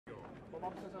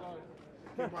Get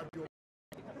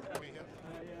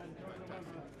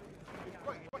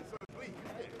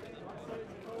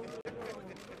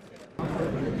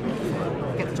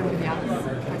to jump in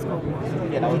the ice cold water.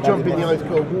 Yeah, you jump in the ice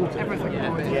cold water. Everything.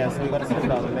 Yeah, so we've got to talk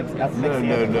about the next. That's next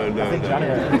No. I think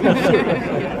January.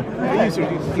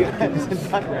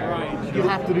 You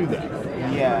have to do that.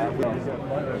 Yeah.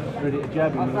 Really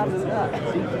jabbing.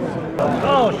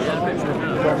 Oh shit!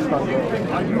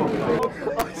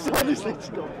 Honestly,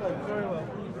 stop.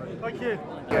 Thank you.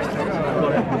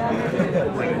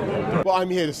 Well, I'm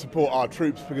here to support our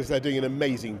troops because they're doing an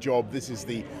amazing job. This is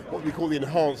what we call the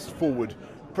enhanced forward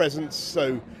presence.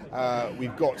 So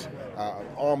we've got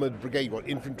armoured brigade, we've got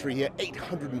infantry here,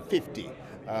 850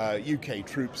 UK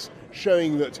troops,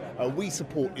 showing that we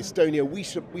support Estonia, we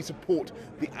support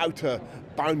the outer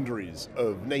boundaries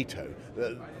of NATO.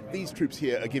 These troops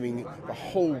here are giving the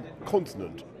whole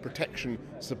continent protection,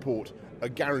 support, a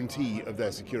guarantee of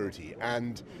their security,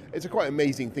 and it's a quite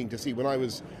amazing thing to see. When I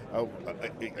was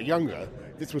younger,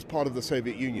 this was part of the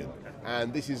Soviet Union,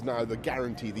 and this is now the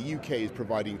guarantee. The UK is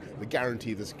providing the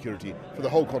guarantee of the security for the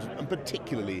whole continent, and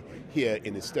particularly here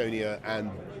in Estonia,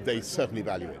 and they certainly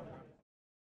value it.